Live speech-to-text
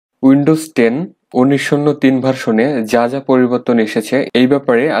Windows 10 1903 ভার্সনে যা যা পরিবর্তন এসেছে এই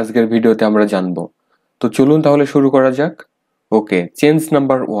ব্যাপারে আজকের ভিডিওতে আমরা জানবো। তো চলুন তাহলে শুরু করা যাক। ওকে, চেঞ্জ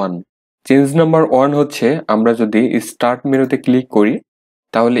নাম্বার ওয়ান হচ্ছে আমরা যদি স্টার্ট মেনুতে ক্লিক করি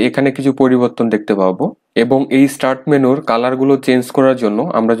তাহলে এখানে কিছু পরিবর্তন দেখতে পাবো, এবং এই স্টার্ট মেনুর কালারগুলো চেঞ্জ করার জন্য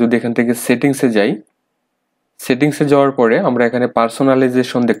আমরা যদি এখান থেকে সেটিংসে যাই, সেটিংসে যাওয়ার পরে আমরা এখানে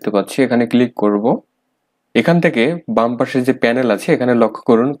পার্সোনালাইজেশন দেখতে পাচ্ছি, এখানে ক্লিক করব। এখান থেকে বাম পাশে যে প্যানেল আছে এখানে লক্ষ্য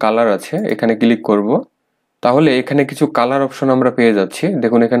করুন কালার আছে, এখানে ক্লিক করব। তাহলে এখানে কিছু কালার অপশন আমরা পেয়ে যাচ্ছি।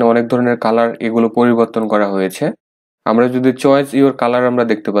 দেখুন এখানে অনেক ধরনের কালার এগুলো পরিবর্তন করা হয়েছে। আমরা যদি চয়েস ইওর কালার আমরা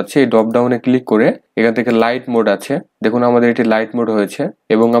দেখতে পাচ্ছি, এই ড্রপ ডাউনে ক্লিক করে এখান থেকে লাইট মোড আছে, দেখুন আমাদের এটি লাইট মোড হয়েছে।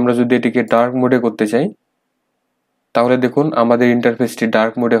 এবং আমরা যদি এটিকে ডার্ক মোডে করতে চাই তাহলে দেখুন আমাদের ইন্টারফেসটি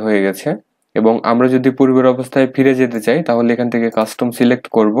ডার্ক মোডে হয়ে গেছে। এবং আমরা যদি পূর্বের অবস্থায় ফিরে যেতে চাই তাহলে এখান থেকে কাস্টম সিলেক্ট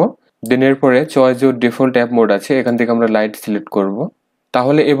করব, দেন এরপরে choice your default app mode আছে, এখান থেকে আমরা লাইট সিলেক্ট করব।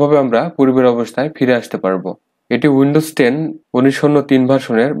 তাহলে এভাবে আমরা পূর্বের অবস্থায় ফিরে আসতে পারবো। এটি উইন্ডোজ 10 1903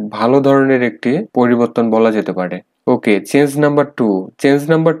 ভার্সনের ভালো ধরনের একটি পরিবর্তন বলা যেতে পারে। ওকে, চেঞ্জ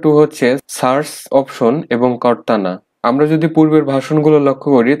নাম্বার টু হচ্ছে সার্চ অপশন এবং কর্তানা। আমরা যদি পূর্বের ভার্সনগুলো লক্ষ্য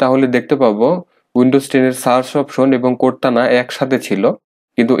করি তাহলে দেখতে পাবো উইন্ডোজ 10 এর সার্চ অপশন এবং কর্তানা একসাথে ছিল,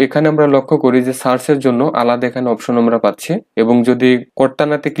 কিন্তু এখানে আমরা লক্ষ্য করি যে সার্চের জন্য আলাদা এখানে অপশন আমরা পাচ্ছি, এবং যদি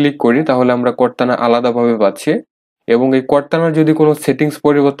কর্তানাতে ক্লিক করি তাহলে আমরা কর্তানা আলাদাভাবে পাচ্ছি। এবং এই কর্তানার যদি কোনো সেটিংস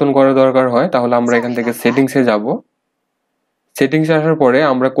পরিবর্তন করা দরকার হয় তাহলে আমরা এখান থেকে সেটিংসে যাব। সেটিংসে আসার পরে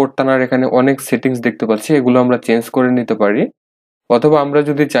আমরা কর্তানার এখানে অনেক সেটিংস দেখতে পাচ্ছি, এগুলো আমরা চেঞ্জ করে নিতে পারি। অথবা আমরা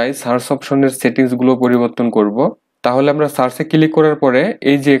যদি চাই সার্চ অপশনের সেটিংস গুলো পরিবর্তন করব, তাহলে আমরা সার্চে ক্লিক করার পরে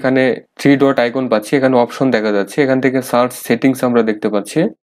এই যে এখানে 3 ডট আইকন পাচ্ছি, এখানে অপশন দেখা যাচ্ছে, এখান থেকে সার্চ সেটিংস আমরা দেখতে পাচ্ছি।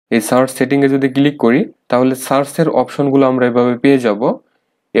 এই সার্চ সেটিং এ যদি ক্লিক করি তাহলে সার্চের অপশনগুলো আমরা এভাবে পেয়ে যাব।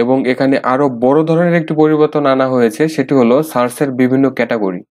 এবং এখানে আরো বড় ধরনের একটি পরিবর্তন আনা হয়েছে, সেটি হলো সার্চের বিভিন্ন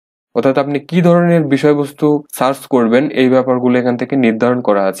ক্যাটাগরি। অর্থাৎ আপনি কি ধরনের বিষয়বস্তু সার্চ করবেন এই ব্যাপারগুলো এখান থেকে নির্ধারণ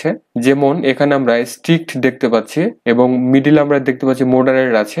করা আছে। যেমন এখানে আমরা স্ট্রিক্ট দেখতে পাচ্ছি, এবং মিডিল আমরা দেখতে পাচ্ছি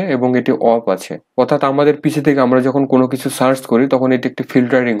মডারেট আছে, এবং এটি অফ আছে। অর্থাৎ আমাদের পিছে থেকে আমরা যখন কোনো কিছু সার্চ করি তখন এটি একটি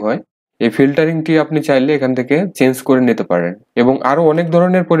ফিল্টারিং হয়। এই ফিল্টারিংটি আপনি চাইলে এখান থেকে চেঞ্জ করে নিতে পারেন। এবং আরো অনেক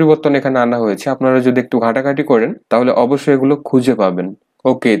ধরনের পরিবর্তন এখানে আনা হয়েছে, আপনারা যদি একটু ঘাটাঘাটি করেন তাহলে অবশ্যই এগুলো খুঁজে পাবেন।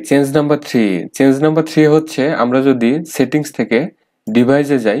 ওকে, চেঞ্জ নাম্বার থ্রি হচ্ছে আমরা যদি সেটিংস থেকে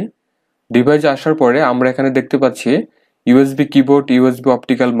ডিভাইসে যাই, ডিভাইসে আসার পরে আমরা এখানে দেখতে পাচ্ছি USB keyboard, USB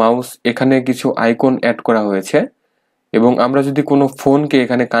optical mouse, এখানে কিছু আইকন অ্যাড করা হয়েছে। এবং আমরা যদি কোনো ফোনকে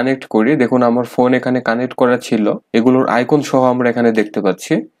এখানে কানেক্ট করি, দেখুন আমার ফোন এখানে কানেক্ট করা ছিল, এগুলোর আইকন সহ আমরা এখানে দেখতে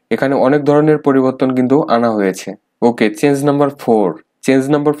পাচ্ছি। এখানে অনেক ধরনের পরিবর্তন কিন্তু আনা হয়েছে। ওকে, চেঞ্জ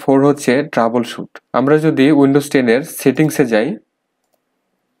নাম্বার ফোর হচ্ছে ট্রাবল শুট। আমরা যদি উইন্ডোজ 10 এর সেটিংসে যাই,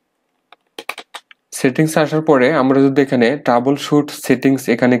 সেটিংস আসার পরে আমরা যদি এখানে ট্রাবল শুট সেটিংস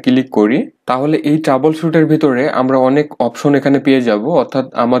এখানে ক্লিক করি তাহলে এই ট্রাবল শুটের ভিতরে আমরা অনেক অপশন এখানে পেয়ে যাব। অর্থাৎ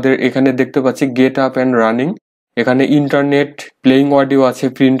আমাদের এখানে দেখতে পাচ্ছি গেট আপ অ্যান্ড রানিং, এখানে ইন্টারনেট, প্লেইং অডিও আছে,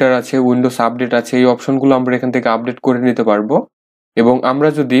 প্রিন্টার আছে, উইন্ডোজ আপডেট আছে। এই অপশনগুলো আমরা এখান থেকে আপডেট করে নিতে পারবো। এবং আমরা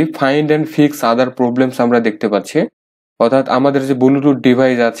যদি find and fix other problems আমরা দেখতে পাচ্ছি, অর্থাৎ আমাদের যে ব্লুটুথ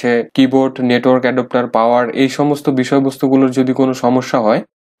ডিভাইস আছে, কিবোর্ড, নেটওয়ার্ক অ্যাডাপ্টার, পাওয়ার, এই সমস্ত বিষয়বস্তুগুলোর যদি কোনো সমস্যা হয়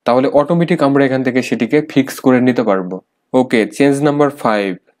তাহলে অটোমেটিক আমরা এখান থেকে সেটিকে ফিক্স করে নিতে পারবো। ওকে, চেঞ্জ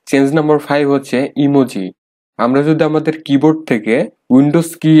নাম্বার ফাইভ হচ্ছে ইমোজি। আমরা যদি আমাদের কিবোর্ড থেকে উইন্ডোজ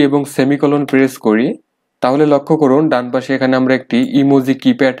কি এবং সেমিকলন প্রেস করি তাহলে লক্ষ্য করুন ডান পাশে এখানে আমরা একটি ইমোজি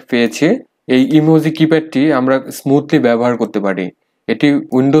কিপ্যাড পেয়েছি। এই ইমোজি কিপ্যাডটি আমরা স্মুথলি ব্যবহার করতে পারি। এটি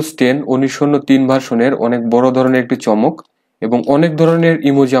উইন্ডোজ 10 1903 ভার্সনের অনেক বড় ধরনের একটি চমক, এবং অনেক ধরনের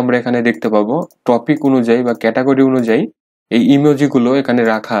ইমোজি আমরা এখানে দেখতে পাবো। টপিক অনুযায়ী বা ক্যাটাগরি অনুযায়ী এই ইমোজিগুলো এখানে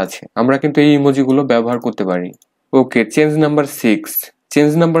রাখা আছে, আমরা কিন্তু এই ইমোজিগুলো ব্যবহার করতে পারি। ওকে, চেঞ্জ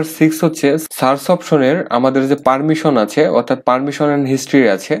নাম্বার সিক্স হচ্ছে সার্চ অপশনের আমাদের যে পারমিশন আছে, অর্থাৎ পারমিশন এন্ড হিস্ট্রি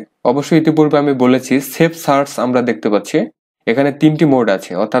আছে। অবশ্যই ইতিপূর্বে আমি বলেছি সেভ সার্চ আমরা দেখতে পাচ্ছি। এখানে 3টি মোড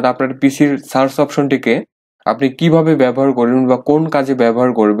আছে, অর্থাৎ আপনার পিসির সার্চ অপশনটিকে আপনি কিভাবে ব্যবহার করবেন বা কোন কাজে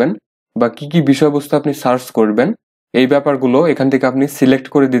ব্যবহার করবেন বা কি কি বিষয়বস্তু আপনি সার্চ করবেন এই ব্যাপারগুলো এখান থেকে আপনি সিলেক্ট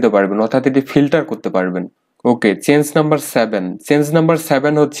করে দিতে পারবেন, অর্থাৎ এটি ফিল্টার করতে পারবেন। ওকে, চেঞ্জ নাম্বার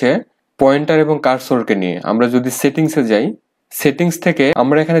সেভেন হচ্ছে পয়েন্টার এবং কার্সরকে নিয়ে। আমরা যদি সেটিংসে যাই, সেটিংস থেকে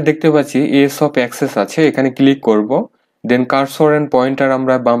আমরা এখানে দেখতে পাচ্ছি এস অফ অ্যাক্সেস আছে, এখানে ক্লিক করব। দেন কার্সর এন্ড পয়েন্টার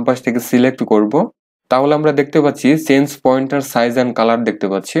আমরা বাম পাশ থেকে সিলেক্ট করব। তাহলে আমরা দেখতে পাচ্ছি change pointer size and colour দেখতে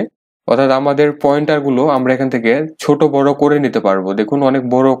পাচ্ছি। অর্থাৎ আমাদের পয়েন্টার গুলো আমরা এখান থেকে ছোট বড় করে নিতে পারবো। দেখুন অনেক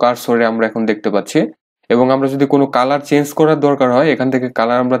বড় কার্সরে আমরা এখন দেখতে পাচ্ছি, এবং আমরা যদি কোনো কালার চেঞ্জ করার দরকার হয় এখান থেকে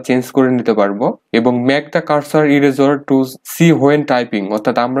কালার আমরা চেঞ্জ করে নিতে পারবো। এবং make the cursor ইরেজর two C when typing,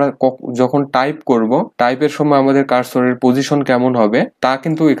 অর্থাৎ আমরা যখন টাইপ করব টাইপের সময় আমাদের কার্সরের পজিশন কেমন হবে তা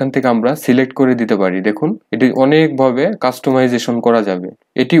কিন্তু এখান থেকে আমরা সিলেক্ট করে দিতে পারি। দেখুন এটি অনেকভাবে কাস্টমাইজেশন করা যাবে।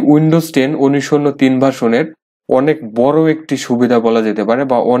 এটি উইন্ডোজ 10 1903 ভার্সনের অনেক বড় একটি সুবিধা বলা যেতে পারে,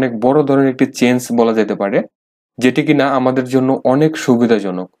 বা অনেক বড় ধরনের একটি চেঞ্জ বলা যেতে পারে, যেটি কিনা আমাদের জন্য অনেক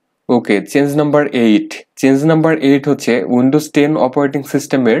সুবিধাজনক। ওকে, চেঞ্জ নাম্বার 8। চেঞ্জ নাম্বার 8 হচ্ছে উইন্ডোজ 10 অপারেটিং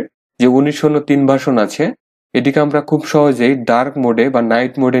সিস্টেমের যে 1903 ভার্সন আছে এটিকে আমরা খুব সহজেই ডার্ক মোডে বা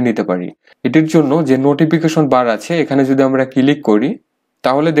নাইট মোডে নিতে পারি। এটির জন্য যে নোটিফিকেশন বার আছে এখানে যদি আমরা ক্লিক করি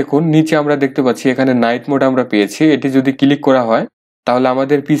তাহলে দেখুন নিচে আমরা দেখতে পাচ্ছি এখানে নাইট মোড আমরা পেয়েছি। এটি যদি ক্লিক করা হয় তাহলে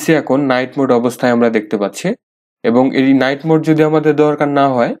আমাদের পিসি এখন নাইট মোড অবস্থায় আমরা দেখতে পাচ্ছি, এবং এই নাইট মোড যদি আমাদের দরকার না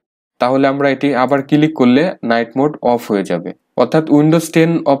হয় তাহলে আমরা এটি আবার ক্লিক করলে নাইট মোড অফ হয়ে যাবে। অর্থাৎ উইন্ডোজ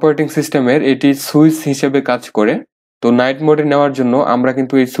 10 অপারেটিং সিস্টেমের এটি সুইচ হিসেবে কাজ করে। তো নাইট মোডে নেওয়ার জন্য আমরা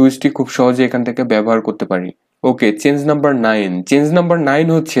কিন্তু এই সুইচটি খুব সহজে এখান থেকে ব্যবহার করতে পারি। ওকে, চেঞ্জ নাম্বার 9। চেঞ্জ নাম্বার 9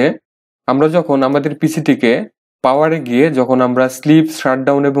 হচ্ছে আমরা যখন আমাদের পিসিটিকে পাওয়ারে গিয়ে যখন আমরা স্লিপ,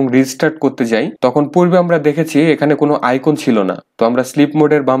 শাটডাউন এবং রিস্টার্ট করতে যাই তখন পূর্বে আমরা দেখেছি এখানে কোনো আইকন ছিল না। তো আমরা স্লিপ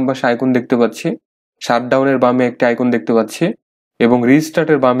মোডের বাম পাশে আইকন দেখতে পাচ্ছি, শাটডাউনের বামে একটি আইকন দেখতে পাচ্ছি এবং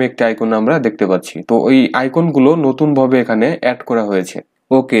রিস্টার্টের বামে একটি আইকন আমরা দেখতে পাচ্ছি। তো এই আইকনগুলো নতুন ভাবে এখানে অ্যাড করা হয়েছে।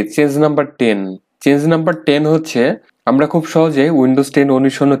 ওকে, চেঞ্জ নাম্বার 10। চেঞ্জ নাম্বার 10 হচ্ছে আমরা খুব সহজে উইন্ডোজ 10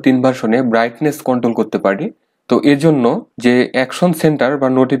 1903 ভার্সনে ব্রাইটনেস কন্ট্রোল করতে পারি। তো এর জন্য যে অ্যাকশন সেন্টার বা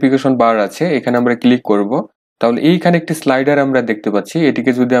নোটিফিকেশন বার আছে এখানে আমরা ক্লিক করব। তাহলে এইখানে একটি স্লাইডার আমরা দেখতে পাচ্ছি,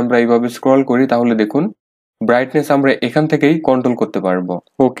 এটিকে যদি আমরা এইভাবে স্ক্রল করি তাহলে দেখুন ব্রাইটনেস আমরা এখান থেকেই কন্ট্রোল করতে পারবো।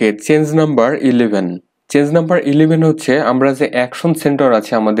 ওকে, চেঞ্জ নাম্বার 11। চেঞ্জ নাম্বার 11 হচ্ছে আমরা যে অ্যাকশন সেন্টার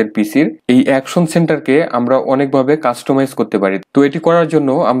আছে আমাদের পিসির, এই অ্যাকশন সেন্টারকে আমরা অনেকভাবে কাস্টমাইজ করতে পারি। তো এটি করার জন্য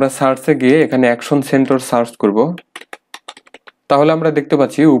আমরা সার্চে গিয়ে এখানে অ্যাকশন সেন্টার সার্চ করব। তাহলে আমরা দেখতে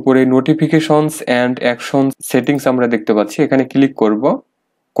পাচ্ছি উপরে নোটিফিকেশনস এন্ড অ্যাকশন সেটিংস আমরা দেখতে পাচ্ছি, এখানে ক্লিক করব।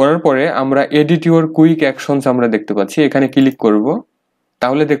 করার পরে আমরা এডিট ইউর কুইক অ্যাকশনস আমরা দেখতে পাচ্ছি, এখানে ক্লিক করব।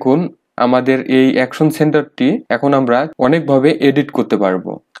 তাহলে দেখুন আমাদের এই অ্যাকশন সেন্টারটি এখন আমরা অনেকভাবে এডিট করতে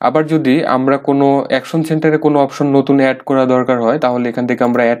পারবো। আবার যদি আমরা কোনো অ্যাকশন সেন্টারে কোনো অপশন নতুন অ্যাড করা দরকার হয় তাহলে এখান থেকে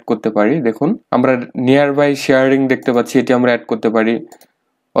আমরা অ্যাড করতে পারি। দেখুন আমরা নিয়ার বাই শেয়ারিং দেখতে পাচ্ছি, এটি আমরা অ্যাড করতে পারি,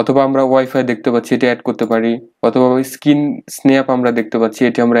 অথবা আমরা ওয়াইফাই দেখতে পাচ্ছি এটি অ্যাড করতে পারি, অথবা স্ক্রিন স্ন্যাপ আমরা দেখতে পাচ্ছি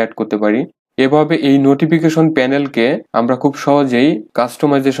এটি আমরা অ্যাড করতে পারি। এভাবে এই নোটিফিকেশন প্যানেলকে আমরা খুব সহজেই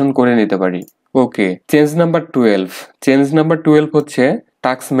কাস্টমাইজেশন করে নিতে পারি। ওকে, চেঞ্জ নাম্বার 12। চেঞ্জ নাম্বার 12 হচ্ছে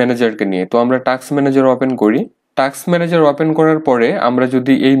টাস্ক ম্যানেজারকে নিয়ে। তো আমরা টাস্ক ম্যানেজার ওপেন করি। টাস্ক ম্যানেজার ওপেন করার পরে আমরা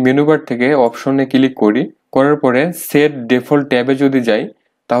যদি এই মেনু বার থেকে অপশনে ক্লিক করি, করার পরে সেট ডিফল্ট ট্যাবে যদি যাই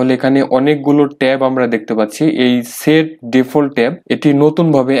তাহলে এখানে অনেকগুলো ট্যাব আমরা দেখতে পাচ্ছি। এই সেট ডিফল্ট ট্যাব এটি নতুন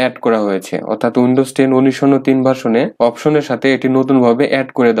ভাবে অ্যাড করা হয়েছে, অর্থাৎ উইন্ডোজ 10 1903 ভার্সনে অপশনের সাথে এটি নতুন ভাবে অ্যাড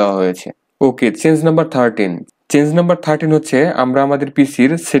করে দেওয়া হয়েছে। ওকে, চেঞ্জ নাম্বার 13। চেঞ্জ নাম্বার 13 হচ্ছে আমরা আমাদের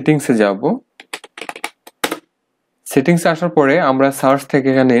পিসির সেটিংসে যাব। সেটিংসে আসার পরে আমরা সার্চ থেকে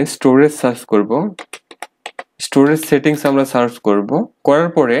এখানে স্টোরেজ সার্চ করব। স্টোরেজ সেটিংস আমরা সার্চ করব। করার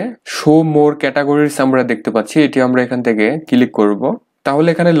পরে শো মোর ক্যাটাগরিজ আমরা দেখতে পাচ্ছি, এটি আমরা এখান থেকে ক্লিক করব। তাহলে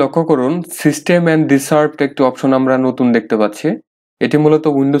এখানে লক্ষ্য করুন সিস্টেম অ্যান্ড রিসার্ভড একটি অপশন আমরা নতুন দেখতে পাচ্ছি। এটি মূলত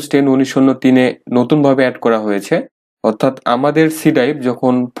উইন্ডোজ 10 1903-এ নতুনভাবে অ্যাড করা হয়েছে। অর্থাৎ আমাদের সি ড্রাইভ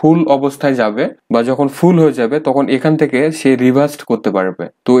যখন ফুল অবস্থায় যাবে বা যখন ফুল হয়ে যাবে তখন এখান থেকে সে রিভার্সড করতে পারবে।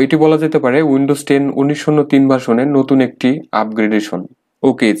 তো এটি বলা যেতে পারে উইন্ডোজ 10 1903 ভার্সনের নতুন একটি আপগ্রেডেশন।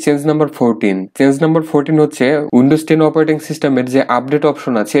 ওকে, চেঞ্জ নাম্বার 14। চেঞ্জ নাম্বার 14 হচ্ছে উইন্ডোজ 10 অপারেটিং সিস্টেমের যে আপডেট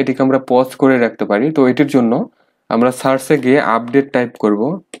অপশন আছে এটিকে আমরা পজ করে রাখতে পারি। তো এটির জন্য আমরা সার্চে গিয়ে আপডেট টাইপ করব।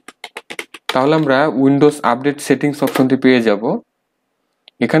 তাহলে আমরা উইন্ডোজ আপডেট সেটিংস অপশনটি পেয়ে যাব।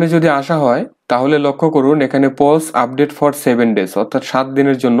 এখানে যদি আসা হয় তাহলে লক্ষ্য করুন এখানে পজ আপডেট ফর 7 ডেজ, অর্থাৎ 7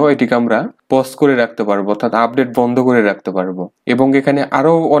 দিনের জন্য এটিকে আমরা পজ করে রাখতে পারবো, অর্থাৎ আপডেট বন্ধ করে রাখতে পারবো। এবং এখানে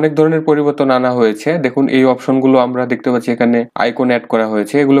আরো অনেক ধরনের পরিবর্তন আনা হয়েছে। দেখুন এই অপশনগুলো আমরা দেখতে পাচ্ছি এখানে আইকন অ্যাড করা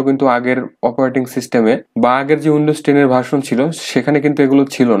হয়েছে। এগুলো কিন্তু আগের অপারেটিং সিস্টেমে বা আগের যে উইন্ডোজ 10 এর ভার্সন ছিল সেখানে কিন্তু এগুলো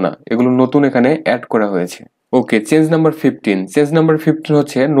ছিল না, এগুলো নতুন এখানে অ্যাড করা হয়েছে। ওকে, চেঞ্জ নাম্বার 15। চেঞ্জ নাম্বার 15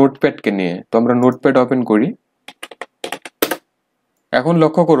 হচ্ছে নোটপ্যাডকে নিয়ে। তো আমরা নোটপ্যাড ওপেন করি। এখন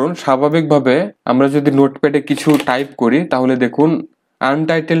লক্ষ্য করুন স্বাভাবিকভাবে আমরা যদি নোটপ্যাডে কিছু টাইপ করি তাহলে দেখুন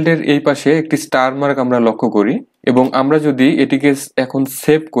আনটাইটেলড এর এই পাশে একটি স্টার মার্ক আমরা লক্ষ্য করি। এবং আমরা যদি এটিকে এখন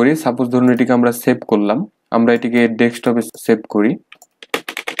সেভ করি, সাপোজ ধরুন এটিকে আমরা সেভ করলাম, আমরা এটিকে ডেস্কটপে সেভ করি,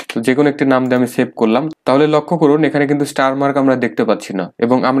 তো যে কোনো একটি নাম দিয়ে আমি সেভ করলাম, তাহলে লক্ষ্য করুন এখানে কিন্তু স্টার মার্ক আমরা দেখতে পাচ্ছি না।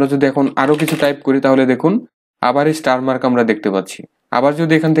 এবং আমরা যদি এখন আরো কিছু টাইপ করি তাহলে দেখুন আবার এই স্টার মার্ক আমরা দেখতে পাচ্ছি। আবার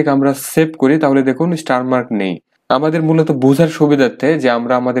যদি এখান থেকে আমরা সেভ করি তাহলে দেখুন স্টার মার্ক নেই। আমাদের মূলত বোঝার সুবিধার্থে যে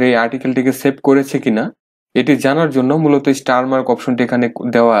আমরা আমাদের এই আর্টিকেলটিকে সেভ করেছি কিনা এটি জানার জন্য মূলত স্টার মার্ক অপশনটি এখানে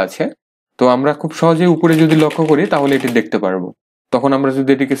দেওয়া আছে। তো আমরা খুব সহজেই উপরে যদি লক্ষ্য করি তাহলে এটি দেখতে পারবো। তখন আমরা যদি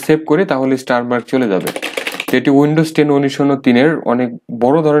এটিকে সেভ করি তাহলে স্টার মার্ক চলে যাবে। এটি উইন্ডোজ 10 1903 অনেক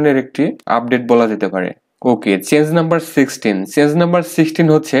বড় ধরনের একটি আপডেট বলা যেতে পারে। ওকে, চেঞ্জ নাম্বার 16। চেঞ্জ নাম্বার 16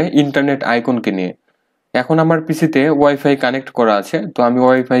 হচ্ছে ইন্টারনেট আইকনকে নিয়ে। এখন আমার পিসিতে ওয়াইফাই কানেক্ট করা আছে, তো আমি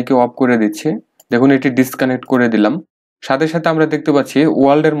ওয়াইফাইকে অফ করে দিচ্ছি। দেখুন এটি ডিসকানেক্ট করে দিলাম। সাথে সাথে আমরা দেখতে পাচ্ছি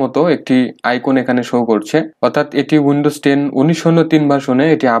ওয়ার্ল্ডের মতো একটি আইকন এখানে শো করছে, অর্থাৎ এটি উইন্ডোজ 10 1903 ভার্সনে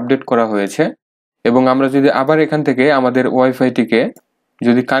এটি আপডেট করা হয়েছে। এবং আমরা যদি আবার এখান থেকে আমাদের ওয়াইফাইটিকে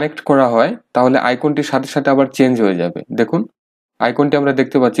যদি কানেক্ট করা হয় তাহলে আইকনটির সাথে সাথে আবার চেঞ্জ হয়ে যাবে। দেখুন আইকনটি আমরা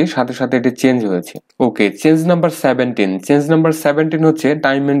দেখতে পাচ্ছি সাথে সাথে এটি চেঞ্জ হয়েছে। ওকে, চেঞ্জ নাম্বার 17। চেঞ্জ নাম্বার 17 হচ্ছে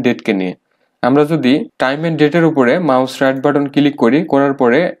টাইম এন্ড ডেটকে নিয়ে। আমরা যদি টাইম এন্ড ডেটের উপরে মাউস রাইট বাটন ক্লিক করার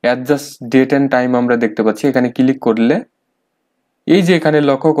পরে অ্যাডজাস্ট ডেট এন্ড টাইম আমরা দেখতে পাচ্ছি। এখানে ক্লিক করলে এই যে এখানে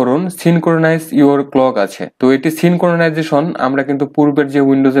লক্ষ্য করুন সিনক্রোনাইজ ইউর ক্লক আছে। তো এটি সিনক্রোনাইজেশন আমরা কিন্তু পূর্বের যে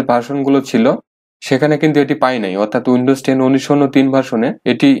উইন্ডোজের ভার্সনগুলো ছিল সেখানে কিন্তু এটি পাই নাই, অর্থাৎ উইন্ডোজ 10 1903 ভার্সনে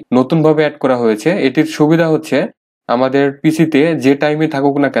এটি নতুনভাবে অ্যাড করা হয়েছে। এটির সুবিধা হচ্ছে আমাদের পিসিতে যে টাইমে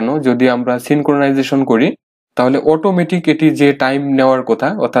থাকুক না কেন যদি আমরা সিনক্রোনাইজেশন করি তাহলে অটোমেটিক এটি যে টাইম নেওয়ার কথা,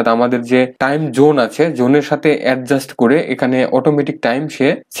 অর্থাৎ আমাদের যে টাইম জোন আছে জোনের সাথে অ্যাডজাস্ট করে এখানে অটোমেটিক টাইম সে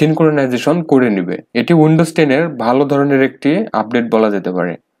সিনক্রোনাইজেশন করে নেবে। এটি উইন্ডোজ 10 এর ভালো ধরনের একটি আপডেট বলা যেতে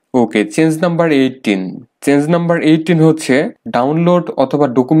পারে। ওকে, চেঞ্জ নাম্বার 18। চেঞ্জ নাম্বার 18 হচ্ছে ডাউনলোড অথবা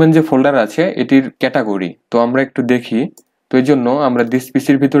ডকুমেন্ট যে ফোল্ডার আছে এটির ক্যাটাগরি। তো আমরা একটু দেখি। তো এই জন্য আমরা দিস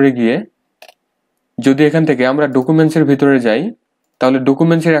পিসির ভিতরে গিয়ে যদি এখান থেকে আমরা ডকুমেন্টস এর ভিতরে যাই তাহলে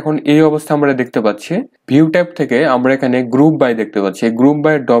ডকুমেন্টস এর এখন এই অবস্থা আমরা দেখতে পাচ্ছি। ভিউ ট্যাব থেকে আমরা এখানে গ্রুপ বাই দেখতে পাচ্ছি। গ্রুপ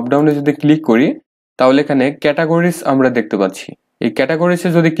বাই ড্রপ ডাউনে যদি ক্লিক করি তাহলে এখানে ক্যাটাগরিজ আমরা দেখতে পাচ্ছি। এই ক্যাটাগরিজে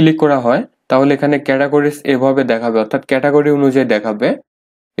যদি ক্লিক করা হয় তাহলে এখানে ক্যাটাগরিজ এভাবে দেখাবে, অর্থাৎ ক্যাটাগরি অনুযায়ী দেখাবে।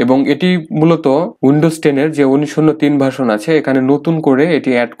 এবং এটি মূলত উইন্ডোজ 10 এর যে 1903 ভার্সন আছে এখানে নতুন করে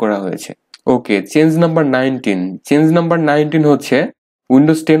এটি অ্যাড করা হয়েছে। ওকে, চেঞ্জ নাম্বার 19। চেঞ্জ নাম্বার 19 হচ্ছে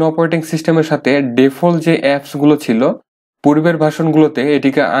উইন্ডোজ 10 অপারেটিং সিস্টেমের সাথে ডিফল্ট যে অ্যাপস গুলো ছিল পূর্বের ভার্সনগুলোতে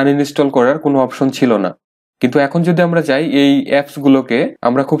এটিকে আনইনস্টল করার কোনো অপশন ছিল না, কিন্তু এখন যদি আমরা চাই এই অ্যাপস গুলোকে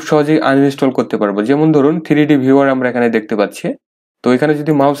আমরা খুব সহজেই আনইনস্টল করতে পারবো। যেমন ধরুন 3D ভিউয়ার আমরা এখানে দেখতে পাচ্ছি। তো এখানে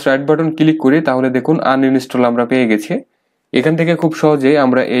যদি মাউস রাইট বাটন ক্লিক করি তাহলে দেখুন আনইনস্টল আমরা পেয়ে গেছি। এখান থেকে খুব সহজেই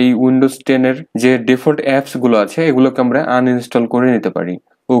আমরা এই উইন্ডোজ 10 এর যে ডিফল্ট অ্যাপস গুলো আছে এগুলোকে আমরা আনইনস্টল করে নিতে পারি।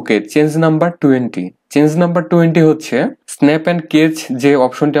 ওকে, চেঞ্জ নাম্বার 20। চেঞ্জ নাম্বার 20 হচ্ছে স্ন্যাপ অ্যান্ড কেচ যে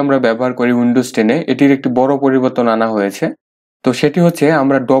অপশনটি আমরা ব্যবহার করি উইন্ডোজ 10 এ এটির একটি বড় পরিবর্তন আনা হয়েছে। তো সেটি হচ্ছে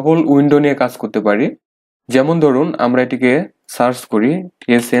আমরা ডবল উইন্ডো নিয়ে কাজ করতে পারি। যেমন ধরুন আমরা এটিকে সার্চ করি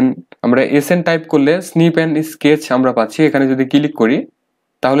এসএন, আমরা এসএন টাইপ করলে স্নিপ অ্যান্ড স্কেচ আমরা পাচ্ছি। এখানে যদি ক্লিক করি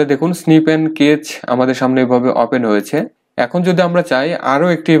তাহলে দেখুন স্নিপ অ্যান্ড কেচ আমাদের সামনে এভাবে ওপেন হয়েছে। এখন যদি আমরা চাই আরো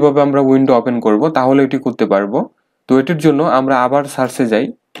একটি এভাবে আমরা উইন্ডো ওপেন করব তাহলে এটি করতে পারবো। তো এটির জন্য আমরা আবার সার্চে যাই,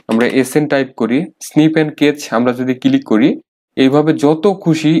 আমরা এসএন টাইপ করি, স্নিপ অ্যান্ড কেচ আমরা যদি ক্লিক করি এইভাবে যত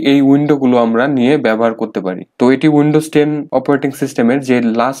খুশি এই উইন্ডো গুলো আমরা নিয়ে ব্যবহার করতে পারি। তো এটি উইন্ডোজ 10 অপারেটিং সিস্টেমের যে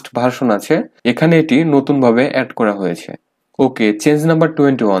লাস্ট ভার্সন আছে এখানে এটি নতুন ভাবে অ্যাড করা হয়েছে। ওকে, চেঞ্জ নাম্বার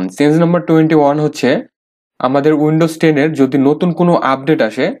 21। চেঞ্জ নাম্বার 21 হচ্ছে আমাদের উইন্ডোজ 10 এর যদি নতুন কোনো আপডেট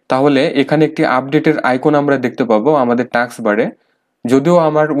আসে তাহলে এখানে একটি আপডেটের আইকন আমরা দেখতে পাবো আমাদের টাস্ক বারে। যদিও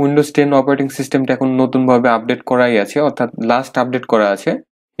আমার উইন্ডোজ 10 অপারেটিং সিস্টেমটা এখন নতুন ভাবে আপডেট করাই আছে, অর্থাৎ লাস্ট আপডেট করা আছে,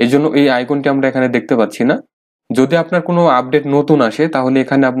 এজন্য এই আইকনটি আমরা এখানে দেখতে পাচ্ছি না। যদি আপনার কোনো আপডেট নতুন আসে তাহলে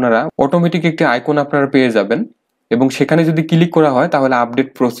এখানে আপনারা অটোমেটিক একটি আইকন আপনারা পেয়ে যাবেন এবং সেখানে যদি ক্লিক করা হয় তাহলে আপডেট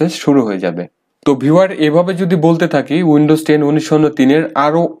প্রসেস শুরু হয়ে যাবে। তো ভিউয়ার এভাবে যদি বলতে থাকি উইন্ডোজ 10 1903 এর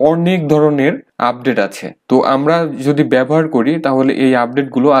আরো অনেক ধরনের আপডেট আছে। তো আমরা যদি ব্যবহার করি তাহলে এই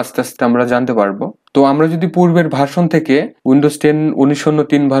আপডেটগুলো আস্তে আস্তে আমরা জানতে পারবো। তো আমরা যদি পূর্বের ভার্সন থেকে উইন্ডোজ 10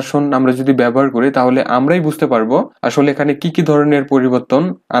 1903 ভার্সন আমরা যদি ব্যবহার করি তাহলে আমরাই বুঝতে পারবো আসলে এখানে কি কি ধরনের পরিবর্তন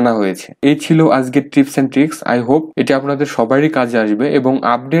আনা হয়েছে। এই ছিল আজকের tips and tricks. I hope এটি আপনাদের সবারই কাজে আসবে এবং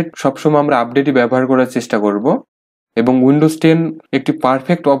আপডেট সবসময় আমরা আপডেটই ব্যবহার করার চেষ্টা করব এবং উইন্ডোজ 10 একটি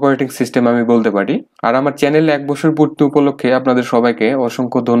পারফেক্ট অপারেটিং সিস্টেম আমি বলতে পারি। আর আমার চ্যানেলে 1 বছর পূর্তি উপলক্ষে আপনাদের সবাইকে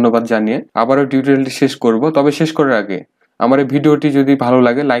অসংখ্য ধন্যবাদ জানিয়ে আবারও টিউটোরিয়ালটি শেষ করব। তবে শেষ করার আগে আমার এই ভিডিওটি যদি ভালো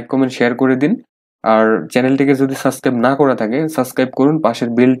লাগে লাইক কমেন্ট শেয়ার করে দিন। আর চ্যানেলটিকে যদি সাবস্ক্রাইব না করা থাকে সাবস্ক্রাইব করুন, পাশের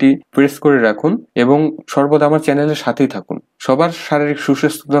বেলটি প্রেস করে রাখুন এবং সর্বদা আমার চ্যানেলের সাথেই থাকুন। সবার শারীরিক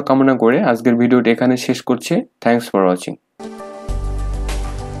সুস্বাস্থ্য কামনা করে আজকের ভিডিওটি এখানে শেষ করছি। Thanks for watching.